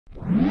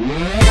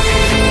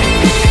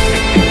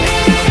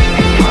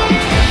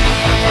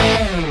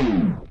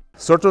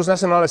Sortu's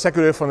National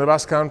Executive from the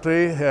Basque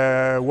Country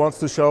wants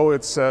to show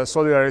its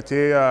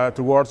solidarity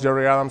towards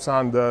Gerry Adams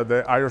and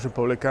the Irish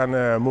Republican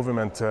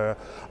movement.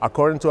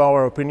 According to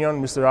our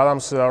opinion, Mr.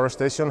 Adams'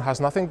 arrestation has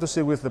nothing to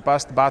do with the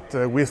past, but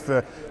with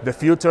the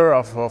future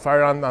of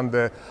Ireland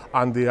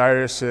and the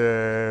Irish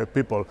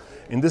people.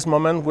 In this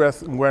moment,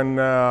 when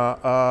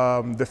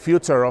the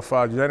future of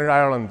United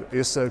Ireland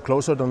is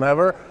closer than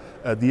ever,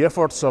 the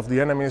efforts of the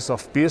enemies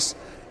of peace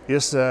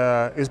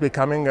is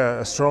becoming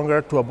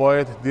stronger to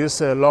avoid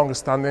this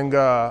long-standing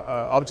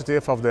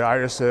objective of the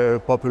Irish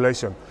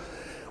population.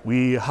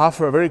 We have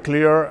very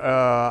clear,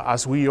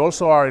 as we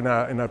also are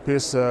in a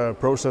peace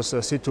process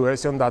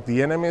situation, that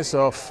the enemies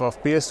of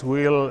peace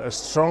will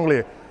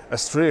strongly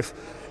strive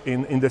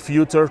in the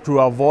future to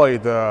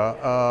avoid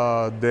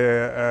a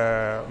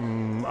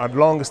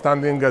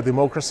long-standing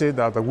democracy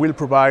that will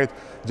provide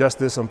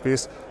justice and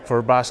peace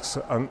for Basques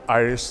and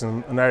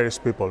Irish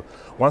people.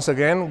 Once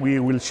again, we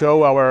will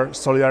show our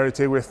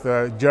solidarity with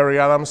Gerry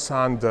Adams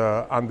and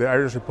the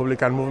Irish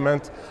Republican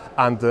movement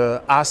and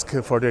ask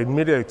for the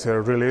immediate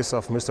release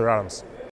of Mr. Adams.